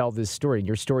and to tell this story. And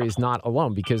your story is not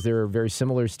alone, because there are very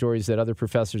similar stories that other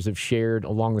professors have shared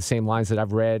along the same lines that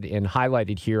I've read and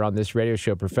highlighted here on this radio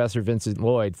show. Professor Vincent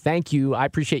Lloyd, thank you. I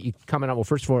appreciate you coming on. Well,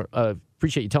 first of all,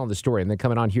 appreciate you telling the story and then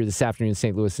coming on here this afternoon in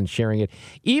St. Louis and sharing it,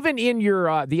 even in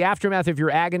your the aftermath of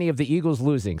your agony of the Eagles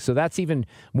losing. So that's even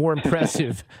more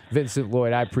impressive, Vincent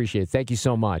Lloyd. I appreciate it. Thank you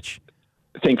so much.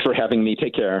 Thanks for having me.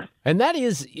 Take care. And that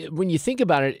is, when you think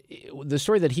about it, the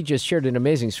story that he just shared, an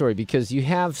amazing story, because you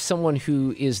have someone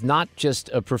who is not just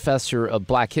a professor of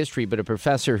black history, but a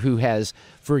professor who has,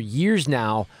 for years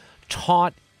now,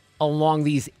 taught along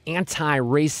these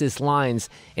anti-racist lines,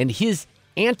 and his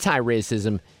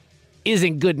anti-racism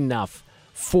isn't good enough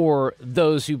for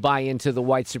those who buy into the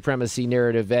white supremacy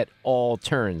narrative at all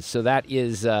turns. So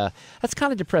that's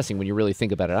kind of depressing when you really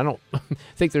think about it. I don't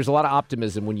think there's a lot of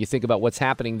optimism when you think about what's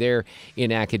happening there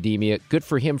in academia. Good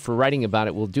for him for writing about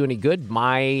it. Will it do any good?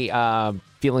 My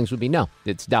feelings would be no.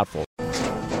 It's doubtful.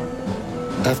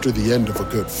 After the end of a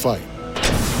good fight,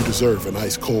 you deserve an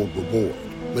ice-cold reward.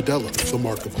 Modelo is the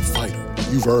mark of a fighter.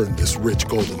 You've earned this rich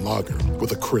golden lager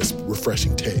with a crisp,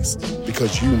 refreshing taste.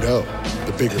 Because you know,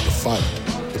 the bigger the fight,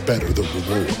 the better the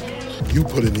reward. You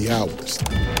put in the hours,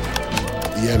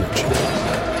 the energy,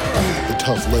 the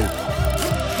tough labor.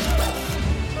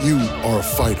 You are a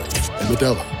fighter, and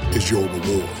Modelo is your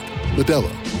reward.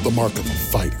 Modelo, the mark of a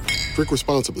fighter. Drink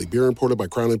responsibly. Beer imported by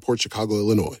Crown Imports, Chicago,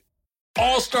 Illinois.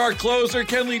 All-star closer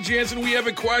Kenley Jansen, we have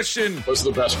a question. What's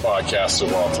the best podcast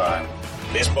of all time?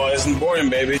 Baseball isn't boring,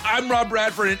 baby. I'm Rob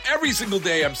Bradford, and every single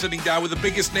day I'm sitting down with the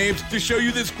biggest names to show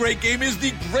you this great game is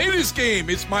the greatest game.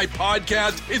 It's my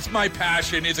podcast. It's my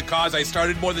passion. It's a cause I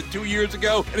started more than 2 years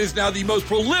ago and is now the most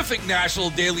prolific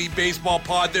national daily baseball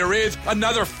pod there is.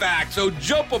 Another fact, so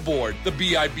jump aboard the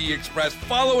BIB Express.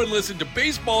 Follow and listen to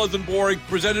Baseball Isn't Boring,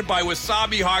 presented by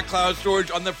Wasabi Hot Cloud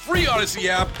Storage on the free Odyssey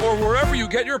app or wherever you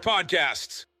get your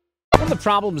podcasts. One of the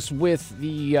problems with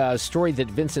the story that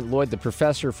Vincent Lloyd, the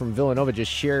professor from Villanova,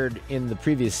 just shared in the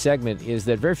previous segment is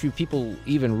that very few people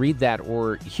even read that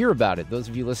or hear about it. Those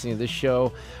of you listening to this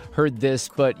show heard this,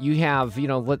 but you have,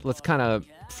 let's kind of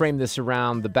frame this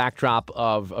around the backdrop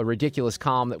of a ridiculous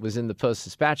column that was in the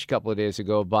Post-Dispatch a couple of days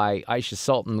ago by Aisha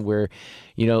Sultan, where,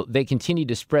 they continue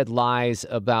to spread lies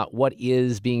about what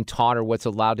is being taught or what's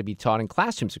allowed to be taught in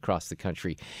classrooms across the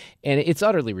country. And it's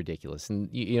utterly ridiculous. And,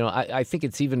 I think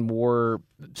it's even more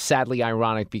sadly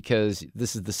ironic because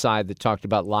this is the side that talked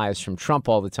about lies from Trump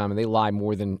all the time, and they lie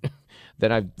more than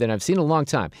I've seen in a long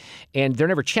time. And they're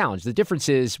never challenged. The difference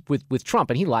is with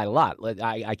Trump, and he lied a lot.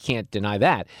 I can't deny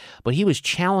that. But he was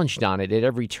challenged on it at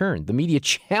every turn. The media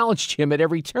challenged him at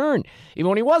every turn. Even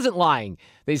when he wasn't lying,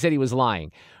 they said he was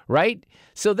lying, right?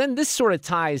 So then this sort of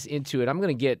ties into it. I'm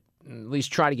going to at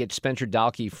least try to get Spencer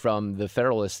Dalkey from The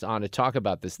Federalist on to talk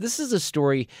about this. This is a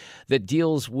story that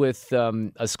deals with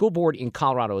a school board in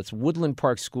Colorado. It's Woodland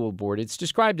Park School Board. It's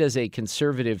described as a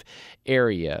conservative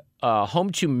area. Home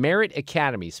to Merit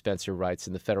Academy, Spencer writes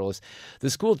in The Federalist.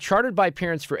 The school, chartered by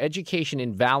Parents for Education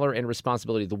in Valor and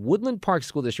Responsibility, the Woodland Park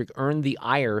School District earned the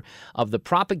ire of the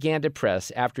propaganda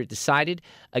press after it decided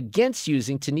against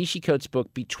using Ta-Nehisi Coates'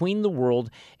 book, Between the World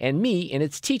and Me, in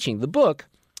its teaching. The book,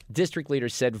 district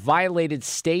leaders said, violated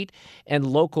state and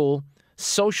local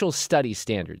social studies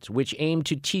standards, which aim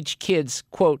to teach kids,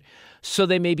 quote, so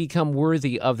they may become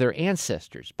worthy of their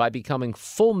ancestors by becoming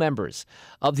full members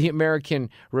of the American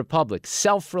Republic,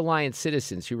 self-reliant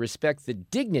citizens who respect the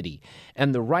dignity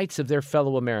and the rights of their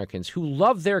fellow Americans, who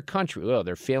love their country. Oh,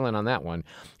 they're failing on that one.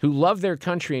 Who love their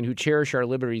country and who cherish our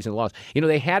liberties and laws.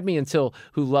 They had me until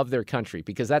who love their country,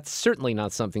 because that's certainly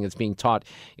not something that's being taught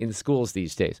in schools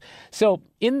these days. So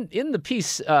in the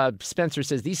piece, Spencer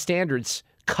says these standards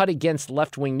cut against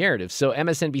left-wing narratives. So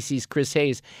MSNBC's Chris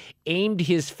Hayes aimed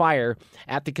his fire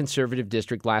at the conservative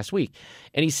district last week.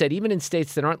 And he said even in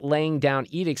states that aren't laying down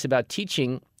edicts about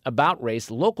teaching about race,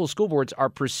 local school boards are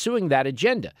pursuing that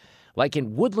agenda. Like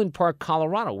in Woodland Park,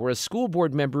 Colorado, where a school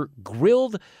board member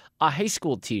grilled a high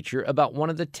school teacher about one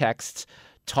of the texts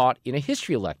taught in a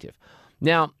history elective.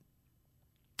 Now,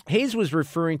 Hayes was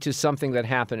referring to something that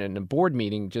happened in a board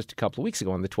meeting just a couple of weeks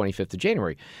ago on the 25th of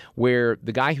January, where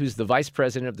the guy who's the vice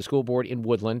president of the school board in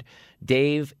Woodland,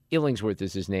 Dave Illingsworth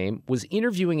is his name, was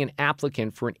interviewing an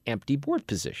applicant for an empty board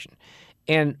position.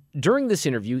 And during this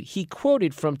interview, he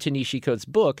quoted from Ta-Nehisi Coates'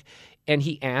 book, and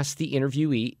he asked the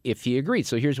interviewee if he agreed.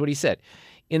 So here's what he said.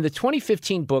 In the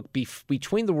 2015 book,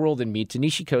 Between the World and Me,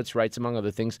 Ta-Nehisi Coates writes, among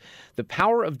other things, the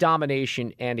power of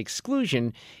domination and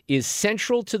exclusion is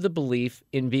central to the belief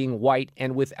in being white,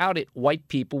 and without it, white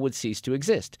people would cease to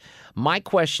exist. My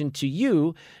question to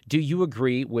you, do you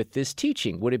agree with this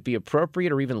teaching? Would it be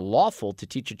appropriate or even lawful to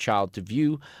teach a child to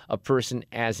view a person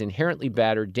as inherently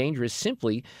bad or dangerous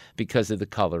simply because of the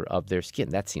color of their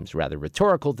skin? That seems rather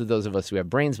rhetorical to those of us who have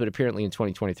brains, but apparently in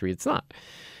 2023 it's not.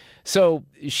 So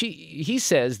he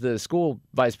says, the school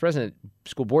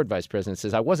board vice president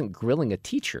says, I wasn't grilling a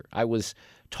teacher. I was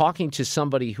talking to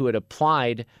somebody who had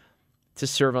applied to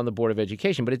serve on the Board of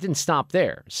Education, but it didn't stop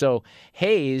there. So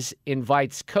Hayes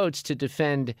invites Coates to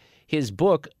defend his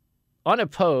book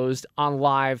unopposed on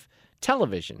live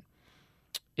television.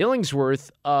 Illingsworth,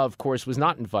 of course, was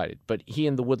not invited, but he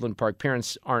and the Woodland Park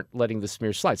parents aren't letting the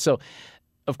smear slide. So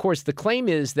of course, the claim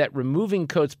is that removing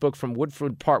Coates' book from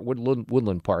Woodland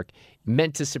Park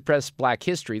meant to suppress black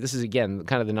history. This is, again,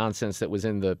 kind of the nonsense that was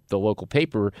in the local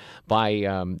paper by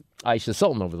Aisha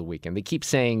Sultan over the weekend. They keep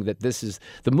saying that this is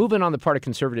the movement on the part of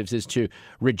conservatives is to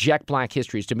reject black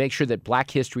history, is to make sure that black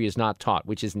history is not taught,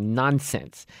 which is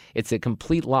nonsense. It's a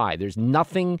complete lie. There's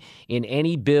nothing in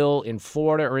any bill in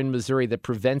Florida or in Missouri that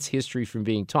prevents history from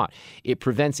being taught. It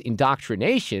prevents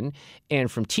indoctrination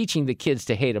and from teaching the kids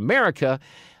to hate America,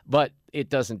 but it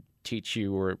doesn't teach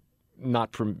you or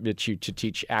not permit you to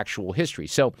teach actual history.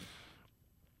 So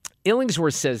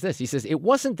Illingsworth says this. He says, it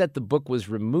wasn't that the book was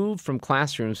removed from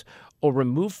classrooms or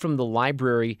removed from the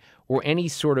library or any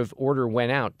sort of order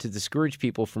went out to discourage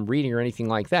people from reading or anything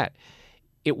like that.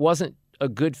 It wasn't a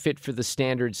good fit for the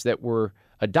standards that were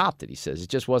adopted, he says. It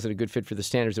just wasn't a good fit for the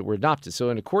standards that were adopted. So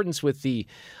in accordance with the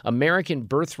American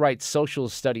Birthright Social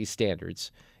Studies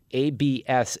Standards,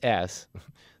 ABSS, I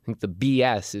think the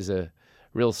BS is a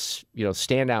real,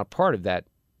 standout part of that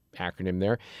acronym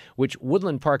there, which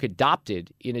Woodland Park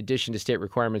adopted in addition to state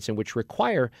requirements and which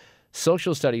require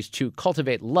social studies to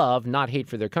cultivate love, not hate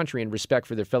for their country, and respect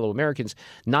for their fellow Americans,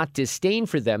 not disdain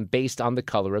for them based on the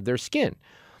color of their skin.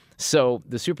 So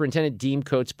the superintendent deemed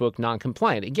Coates' book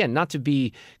non-compliant. Again, not to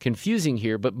be confusing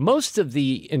here, but most of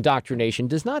the indoctrination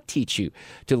does not teach you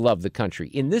to love the country.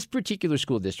 In this particular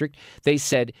school district, they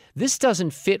said, this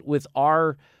doesn't fit with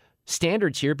our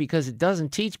standards here because it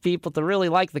doesn't teach people to really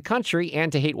like the country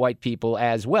and to hate white people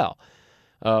as well.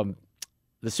 The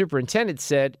superintendent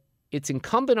said it's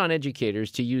incumbent on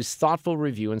educators to use thoughtful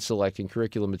review in selecting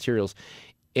curriculum materials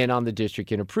and on the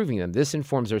district in approving them. This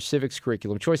informs our civics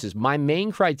curriculum choices. My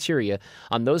main criteria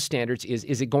on those standards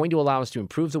is it going to allow us to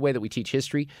improve the way that we teach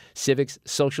history, civics,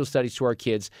 social studies to our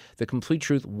kids, the complete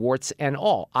truth, warts and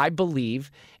all? I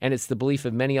believe, and it's the belief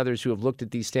of many others who have looked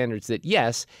at these standards, that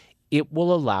yes, it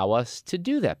will allow us to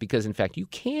do that because, in fact, you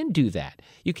can do that.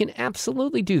 You can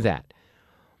absolutely do that.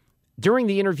 During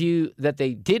the interview that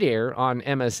they did air on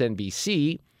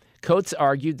MSNBC, Coates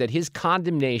argued that his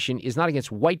condemnation is not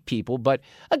against white people, but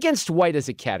against white as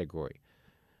a category.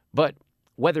 But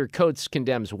whether Coates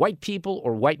condemns white people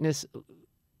or whiteness,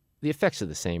 the effects are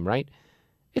the same, right?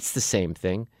 It's the same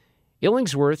thing.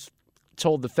 Illingsworth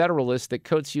told the Federalist that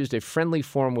Coates used a friendly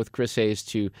forum with Chris Hayes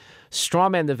to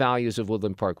strawman the values of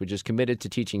Woodland Park, which is committed to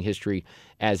teaching history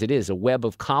as it is, a web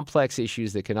of complex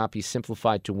issues that cannot be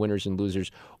simplified to winners and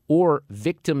losers or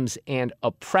victims and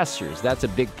oppressors. That's a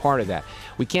big part of that.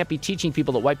 We can't be teaching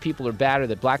people that white people are bad or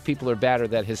that black people are bad or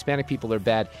that Hispanic people are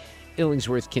bad.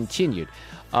 Illingsworth continued.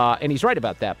 And he's right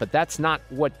about that, but that's not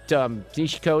what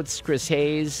Tanisha Coates, Chris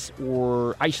Hayes,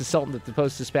 or Aisha Sultan at the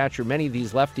Post-Dispatch or many of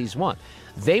these lefties want.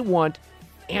 They want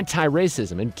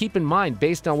anti-racism. And keep in mind,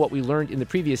 based on what we learned in the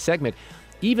previous segment,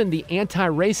 even the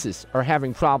anti-racists are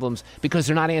having problems because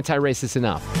they're not anti-racist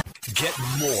enough. Get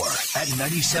more at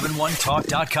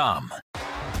 971talk.com.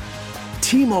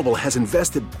 T-Mobile has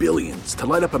invested billions to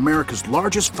light up America's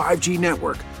largest 5G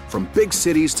network, from big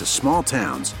cities to small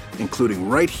towns, including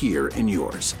right here in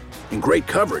yours. And great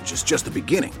coverage is just the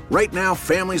beginning. Right now,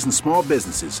 families and small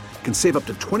businesses can save up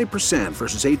to 20%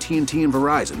 versus AT&T and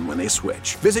Verizon when they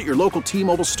switch. Visit your local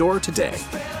T-Mobile store today.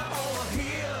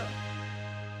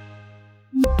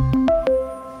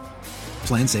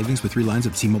 Plan savings with 3 lines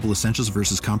of T-Mobile Essentials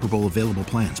versus comparable available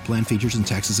plans. Plan features and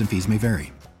taxes and fees may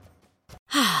vary.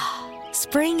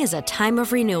 Spring is a time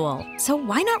of renewal, so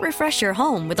why not refresh your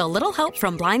home with a little help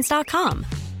from Blinds.com?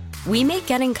 We make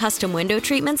getting custom window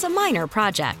treatments a minor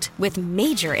project with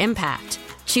major impact.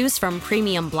 Choose from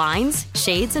premium blinds,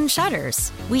 shades, and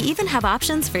shutters. We even have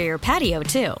options for your patio,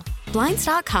 too.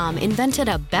 Blinds.com invented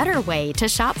a better way to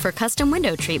shop for custom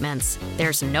window treatments.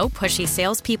 There's no pushy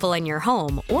salespeople in your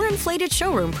home or inflated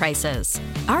showroom prices.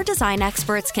 Our design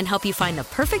experts can help you find the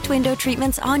perfect window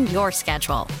treatments on your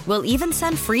schedule. We'll even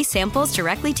send free samples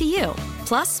directly to you.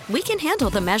 Plus, we can handle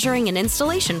the measuring and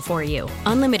installation for you.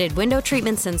 Unlimited window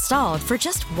treatments installed for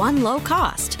just one low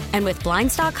cost. And with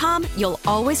Blinds.com, you'll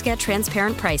always get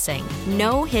transparent pricing.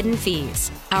 No hidden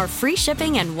fees. Our free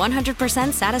shipping and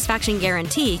 100% satisfaction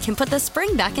guarantee can put the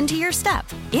spring back into your step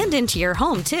and into your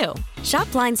home, too.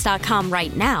 Shop Blinds.com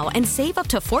right now and save up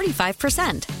to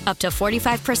 45%. Up to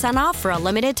 45% off for a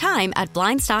limited time at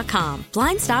Blinds.com.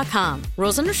 Blinds.com.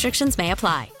 Rules and restrictions may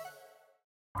apply.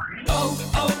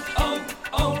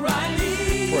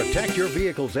 Protect your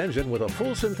vehicle's engine with a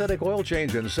full synthetic oil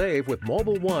change and save with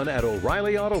Mobil 1 at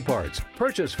O'Reilly Auto Parts.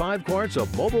 Purchase 5 quarts of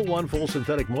Mobil 1 full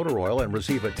synthetic motor oil and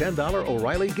receive a $10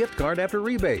 O'Reilly gift card after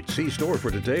rebate. See store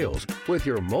for details. With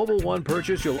your Mobil 1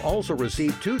 purchase, you'll also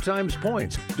receive 2 times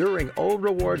points during O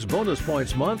Rewards Bonus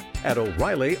Points Month at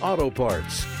O'Reilly Auto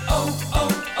Parts.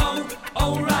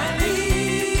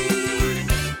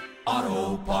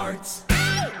 Parts.